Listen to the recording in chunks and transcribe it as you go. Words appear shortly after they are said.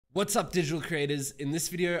What's up, digital creators? In this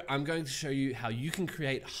video, I'm going to show you how you can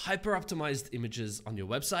create hyper-optimized images on your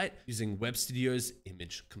website using Webstudio's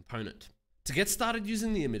image component. To get started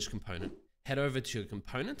using the image component, head over to your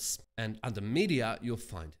components, and under media, you'll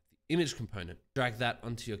find the image component. Drag that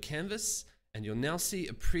onto your canvas, and you'll now see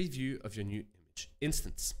a preview of your new image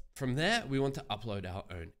instance. From there, we want to upload our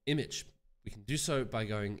own image. We can do so by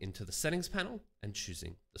going into the settings panel and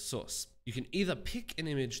choosing the source. You can either pick an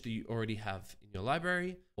image that you already have in your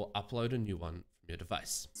library or upload a new one from your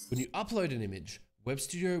device. When you upload an image,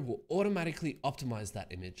 Webstudio will automatically optimize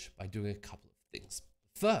that image by doing a couple of things.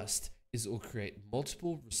 First is it will create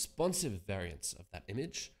multiple responsive variants of that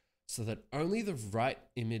image so that only the right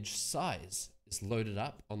image size is loaded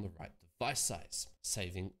up on the right device size,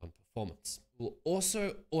 saving on performance. It will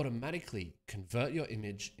also automatically convert your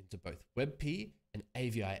image into both WebP and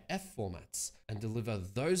AVIF formats and deliver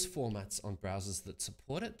those formats on browsers that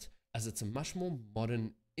support it, as it's a much more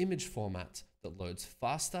modern image format that loads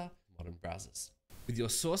faster in modern browsers. With your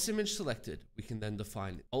source image selected, we can then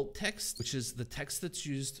define alt text, which is the text that's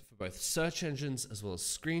used for both search engines as well as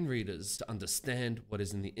screen readers to understand what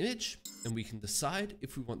is in the image. And we can decide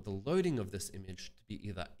if we want the loading of this image to be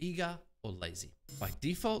either eager or lazy. By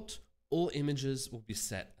default, all images will be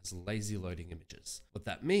set as lazy loading images. What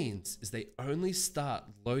that means is they only start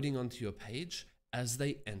loading onto your page as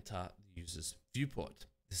they enter the user's viewport.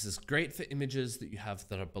 This is great for images that you have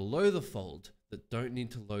that are below the fold that don't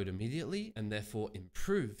need to load immediately and therefore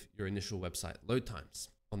improve your initial website load times.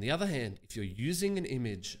 On the other hand, if you're using an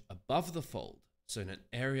image above the fold, so in an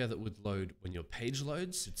area that would load when your page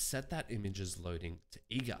loads, you'd set that image's loading to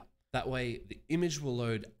eager. That way, the image will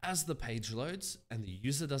load as the page loads and the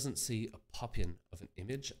user doesn't see a pop-in of an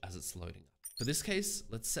image as it's loading up. For this case,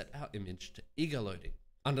 let's set our image to eager loading.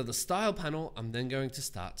 Under the style panel, I'm then going to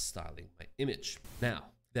start styling my image. Now,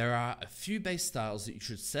 there are a few base styles that you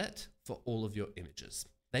should set for all of your images.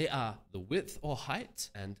 They are the width or height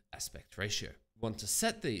and aspect ratio. You want to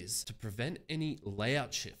set these to prevent any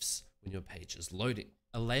layout shifts when your page is loading.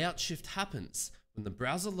 A layout shift happens when the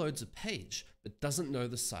browser loads a page but doesn't know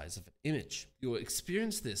the size of an image. You'll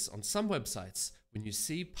experience this on some websites when you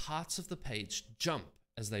see parts of the page jump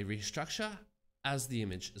as they restructure as the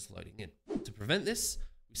image is loading in. To prevent this,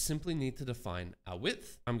 we simply need to define our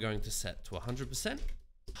width. I'm going to set to 100%,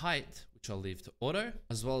 height, which I'll leave to auto,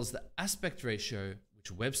 as well as the aspect ratio,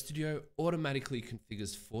 which Webstudio automatically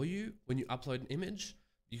configures for you when you upload an image.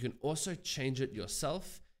 You can also change it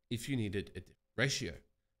yourself if you needed a different ratio.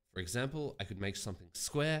 For example, I could make something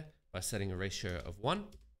square by setting a ratio of 1,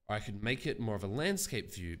 or I could make it more of a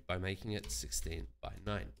landscape view by making it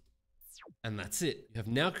 16:9. And that's it. You have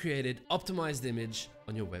now created optimized image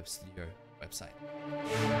on your Webstudio website.